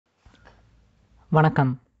வணக்கம்.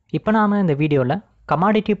 இப்போ நாம இந்த வீடியோவில்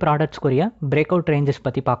கமாடிட்டி ப்ராடக்ட்ஸ்க்குரிய பிரேக் அவுட் ரேஞ்சஸ்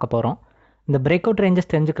பற்றி பார்க்க போகிறோம். இந்த பிரேக் அவுட் ரேஞ்சஸ்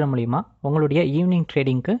தெரிஞ்சுக்கிற மூலிமா உங்களுடைய ஈவினிங்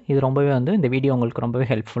ட்ரேடிங்க்கு இது ரொம்பவே இந்த வீடியோ உங்களுக்கு ரொம்பவே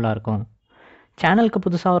ஹெல்ப்ஃபுல்லாக இருக்கும். சேனலுக்கு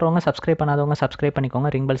புதுசாக வரவங்க சப்ஸ்கிரைப் பண்ணாதவங்க சப்ஸ்கிரைப்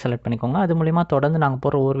பண்ணிக்கோங்க, ரிங் பெல் செலக்ட் பண்ணிக்கோங்க. அது மூலிமா தொடர்ந்து நாங்கள்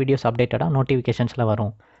போகிற ஒவ்வொரு வீடியோஸ் அப்டேட்டடாக நோட்டிஃபிகேஷன்ஸில்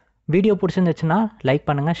வரும். வீடியோ பிடிச்சிருந்துச்சுன்னா லைக்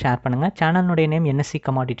பண்ணுங்கள், ஷேர் பண்ணுங்கள். சேனலுடைய நேம் NSC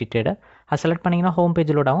கமாடிட்டி ட்ரேடர். அது செலக்ட் பண்ணிங்கன்னா ஹோம்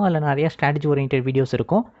பேஜ் லோடாகும். அதில் நிறைய ஸ்ட்ராட்டஜி ஓரியன்டட் வீடியோஸ்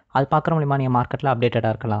இருக்கும். அது பார்க்குற மூலிமா நீங்கள் மார்க்கெட்டில்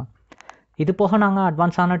அப்டேட்டடாக இருக்கலாம். இது போக நாங்கள்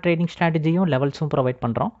அட்வான்ஸான ட்ரேடிங் ஸ்ட்ராட்டஜியும் லெவல்ஸும் ப்ரொவைட்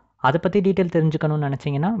பண்ணுறோம். அதை பற்றி டீட்டெயில் தெரிஞ்சுக்கணும்னு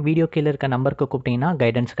நினச்சிங்கன்னா வீடியோ கீழே இருக்க நம்பருக்கு கூப்பிட்டிங்கன்னா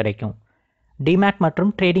கைடன்ஸ் கிடைக்கும். டிமேட்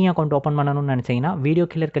மற்றும் ட்ரேடிங் அக்கௌண்ட் ஓப்பன் பண்ணணும்னு நினச்சிங்கன்னா வீடியோ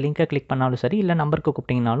கீழே இருக்க லிங்கை கிளிக் பண்ணாலும் சரி, இல்லை நம்பருக்கு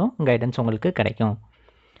கூப்பிட்டிங்கனாலும் கைடன்ஸ் உங்களுக்கு கிடைக்கும்.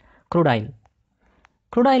 க்ரூட்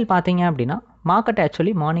ஆயில் பார்த்தீங்க அப்படின்னா மார்க்கெட்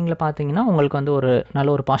ஆக்சுவலி மார்னிங்கில் பார்த்தீங்கன்னா உங்களுக்கு ஒரு நல்ல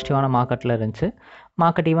ஒரு பாசிட்டிவான மார்க்கெட்டில் இருந்துச்சு.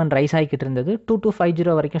 மார்க்கெட் ஈவன் ரைஸ் ஆகிக்கிட்டு இருந்தது.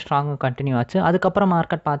 2250 வரைக்கும் ஸ்ட்ராங்காக கண்டினியூ ஆச்சு. அதுக்கப்புறம்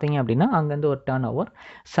மார்க்கெட் பார்த்தீங்க அப்படின்னா அங்கேருந்து ஒரு டர்ன் ஓவர்,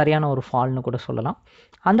 சரியான ஒரு ஃபால்னு கூட சொல்லலாம்.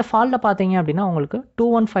 அந்த ஃபாலில் பார்த்தீங்க அப்படின்னா உங்களுக்கு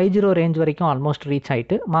 2150 ரேஞ்ச் வரைக்கும் ஆல்மோஸ்ட் ரீச்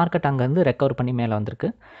ஆகிட்டு மார்க்கெட் அங்கேருந்து ரெக்கவர் பண்ணி மேலே வந்திருக்கு.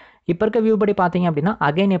 இப்போ இருக்க வியூ படி பார்த்தீங்க அப்படின்னா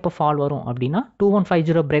அகைன் எப்போ ஃபால் வரும் அப்படின்னா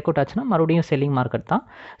 2150 பிரேக் அவுட் ஆச்சுன்னா மறுபடியும் செல்லிங் மார்க்கெட் தான்.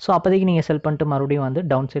 ஸோ அப்போதைக்கு நீங்கள் செல் பண்ணிட்டு மறுபடியும்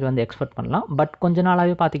டவுன் சைடு எக்ஸ்பெக்ட் பண்ணலாம். பட் கொஞ்ச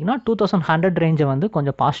நாளாகவே பார்த்தீங்கன்னா 2100 ரேஞ்சை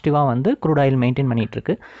கொஞ்சம் பாசிட்டிவாக க்ரூட் ஆயில் மெயின்டைன் பண்ணிகிட்டு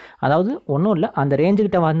இருக்கு. அதாவது ஒன்றும் இல்லை, அந்த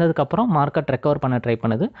ரேஞ்சுக்கிட்ட வந்ததுக்கப்புறம் மார்க்கெட் ரெக்கவர் பண்ண ட்ரை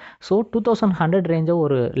பண்ணுது. ஸோ 2100 ரேஞ்சை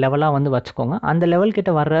ஒரு லெவலாக வச்சுக்கோங்க. அந்த லெவல்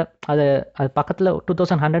கிட்ட வர்ற அது பக்கத்தில்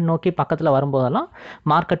 2100 நோக்கி பக்கத்தில் வரும்போதெல்லாம்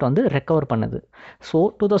மார்க்கெட் ரெக்கவர் பண்ணுது. ஸோ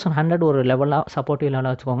 2100 ஒரு லெவலாக சப்போர்ட்டிவ்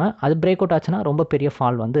லெவலாக வச்சுக்கோங்க. அது பிரேக் அவுட் ஆச்சுன்னா ரொம்ப பெரிய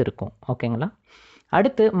ஃபால் இருக்கும். ஓகேங்களா?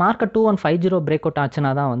 அடுத்து மார்க்கெட் 2150 பிரேக் அவுட்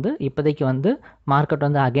ஆச்சுன்னா தான் இப்போதைக்கு மார்க்கெட்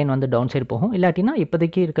அகைன் டவுன் சைடு போகும். இல்லாட்டினா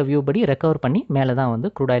இப்போதைக்கு இருக்க வியூ படி ரெக்கவர் பண்ணி மேலே தான்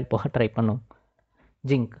க்ரூட் ஆயில் போக ட்ரை பண்ணும்.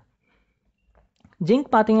 ஜிங்க்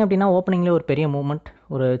பார்த்தீங்க அப்படின்னா ஓப்பனிங்கில் ஒரு பெரிய மூவ்மெண்ட்,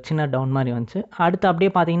 ஒரு சின்ன டவுன் மாதிரி வந்துச்சு. அடுத்து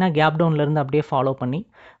அப்படியே பார்த்தீங்கன்னா கேப் டவுன்லேருந்து அப்படியே ஃபாலோ பண்ணி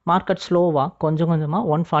மார்க்கெட் ஸ்லோவாக கொஞ்சம் கொஞ்சமாக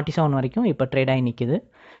 147 வரைக்கும் இப்போ ட்ரேட் ஆகி நிற்கிது.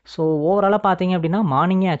 ஸோ ஓவராலாக பார்த்தீங்க அப்படின்னா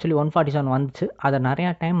மார்னிங்கே ஆக்சுவலி 147 வந்துச்சு. அதை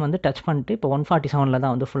நிறையா டைம் டச் பண்ணிட்டு இப்போ 147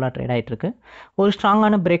 தான் ஃபுல்லாக ட்ரேட் ஆகிட்டுருக்கு. ஒரு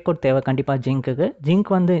ஸ்ட்ராங்கான பிரேக் அவுட் தேவை கண்டிப்பாக ஜிங்க்குக்கு.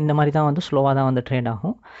 ஜிங்க் இந்த மாதிரி தான் ஸ்லோவாக தான் ட்ரேட்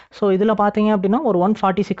ஆகும். ஸோ இதில் பார்த்தீங்க அப்படின்னா ஒரு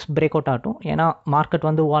 146 பிரேக் அவுட் ஆகட்டும். ஏன்னா மார்க்கெட்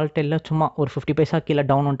வால்டைலில் சும்மா ஒரு 50 பைசா கீழே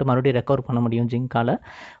டவுன் மறுபடியும் ரெக்கவர் பண்ண முடியும் ஜிங்கால்.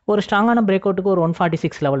 ஒரு ஸ்ட்ராங்கான பிரேக் அவுட்டுக்கு ஒரு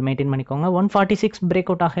 146 லெவல் மெயின்டைன் பண்ணிக்கோங்க. 146 பிரேக்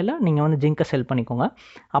அவுட் ஆகல நீங்கள் ஜிங்கை செல் பண்ணிக்கோங்க.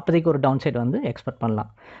 அப்போதைக்கு ஒரு டவுன் சைடு எக்ஸ்பெக்ட்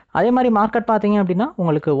பண்ணலாம். அதே மாதிரி மார்க்கெட் பார்த்தீங்க அப்படின்னா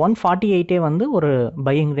உங்களுக்கு 148 ஒரு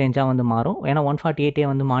பையிங் ரேஞ்சாக மாறும். ஏன்னா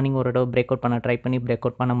 148 மார்னிங் ஒரு தடவை பிரேக் அவுட் பண்ண ட்ரை பண்ணி பிரேக்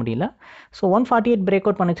அவுட் பண்ண முடியல. ஸோ 148 பிரேக்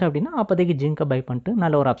அவுட் பண்ணிச்சு அப்படின்னா அப்போதைக்கு ஜிங்கை பை பண்ணிட்டு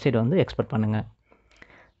நல்ல ஒரு அப்சைடு எக்ஸ்பெக்ட் பண்ணுங்கள்.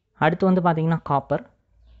 அடுத்து பார்த்தீங்கன்னா காப்பர்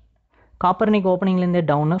இன்றைக்கி ஓப்பனிங்லேருந்தே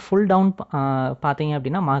டவுனு, ஃபுல் டவுன் பார்த்தீங்க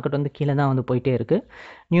அப்படின்னா மார்க்கெட் கீழே தான் போயிட்டே இருக்குது.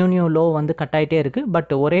 நியூ லோ கட் ஆகிட்டே இருக்குது.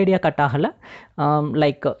 பட் ஒரேடியாக கட் ஆகலை.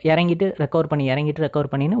 லைக் இறங்கிட்டு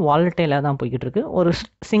ரெக்கவர் பண்ணின்னு வாலட்டைலாக தான் போய்கிட்டு இருக்குது. ஒரு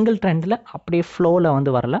சிங்கிள் ட்ரெண்டில் அப்படியே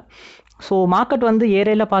ஃப்ளோவில் வரல. ஸோ மார்க்கெட்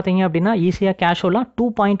ஏரியாவில் பார்த்தீங்க அப்படின்னா ஈஸியாக கேஷுவலாக 2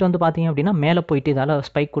 பாயிண்ட் பார்த்தீங்க அப்படின்னா மேலே போயிட்டு இதால்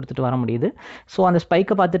ஸ்பைக் கொடுத்துட்டு வர முடியுது. ஸோ அந்த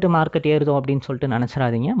ஸ்பைக்கை பார்த்துட்டு மார்க்கெட் ஏறுதோ அப்படின்னு சொல்லிட்டு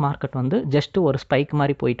நினச்சிடாதீங்க. மார்க்கெட் ஜஸ்ட்டு ஒரு ஸ்பைக்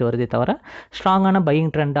மாதிரி போயிட்டு வருதே தவிர ஸ்ட்ராங்கான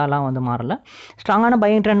பையிங் ட்ரெண்டாலாம் மாறல. ஸ்ட்ராங்கான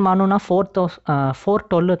பையிங் ட்ரெண்ட் மாறணும்னா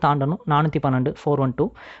 412 தாண்டணும். 412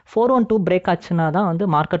 412 பிரேக் ஆச்சுன்னா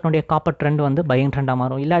தான் மார்க்கெட்னுடைய காப்பர் ட்ரெண்ட் பையிங் ட்ரெண்டாக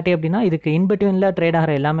மாறும். இல்லாட்டி அப்படின்னா இதுக்கு இன்பிட்வீனில் ட்ரேட்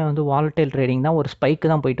ஆகிற எல்லாமே வாலட்டைல் ட்ரேடிங் தான். ஒரு ஸ்பைக்கு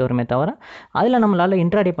தான் போயிட்டு வருமே தவிர அதில் நம்மளால்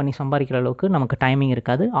இன்ட்ராடே பண்ணி சம்பாதிக்கிற அளவுக்கு நமக்கு டைமிங்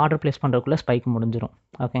இருக்காது. ஆர்டர் பிளேஸ் பண்ணுறதுக்குள்ளே ஸ்பைக் முடிஞ்சிடும்.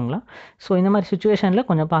 ஓகேங்களா? ஸோ இந்த மாதிரி சுச்சுவேஷனில்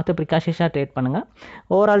கொஞ்சம் பார்த்து ப்ரிகாஷியஸாக ட்ரேட் பண்ணுங்கள்.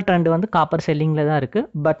 ஓவரால் ட்ரெண்ட் காப்பர் செல்லிங்கில் தான் இருக்குது.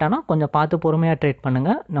 பட் ஆனால் கொஞ்சம் பார்த்து பொறுமையாக ட்ரேட்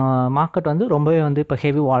பண்ணுங்கள். மார்க்கெட் ரொம்பவே இப்போ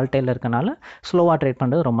ஹெவி வாலட்டைல் இருக்கனால ஸ்லோவாக ட்ரேட்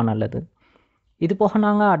பண்ணுறது ரொம்ப நல்லது. இது போக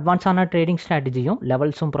நாங்கள் அட்வான்ஸான ட்ரேடிங் ஸ்ட்ராட்டஜியும்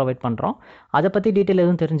லெவல்ஸும் ப்ரொவைட் பண்ணுறோம். அதை பற்றி டீட்டெயில்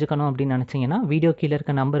எதுவும் தெரிஞ்சுக்கணும் அப்படின்னு நினச்சிங்கன்னா வீடியோ கீழே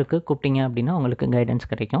இருக்க நம்பருக்கு கூப்பிட்டீங்க அப்படின்னா உங்களுக்கு கைடன்ஸ்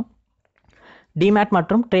கிடைக்கும். டிமேட்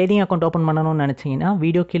மற்றும் ட்ரேடிங் அக்கௌண்ட் ஓப்பன் பண்ணணும்னு நினச்சிங்கன்னா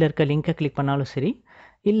வீடியோ கீழே இருக்க லிங்கை கிளிக் பண்ணாலும் சரி,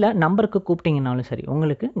 இல்லை நம்பருக்கு கூப்பிட்டிங்கனாலும் சரி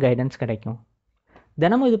உங்களுக்கு கைடன்ஸ் கிடைக்கும்.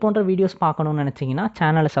 தினமும் இது போன்ற வீடியோஸ் பார்க்கணுன்னு நினச்சிங்கன்னா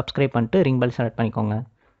சேனலை சப்ஸ்கிரைப் பண்ணிட்டு ரிங் பெல் செலக்ட் பண்ணிக்கோங்க.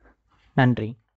 நன்றி.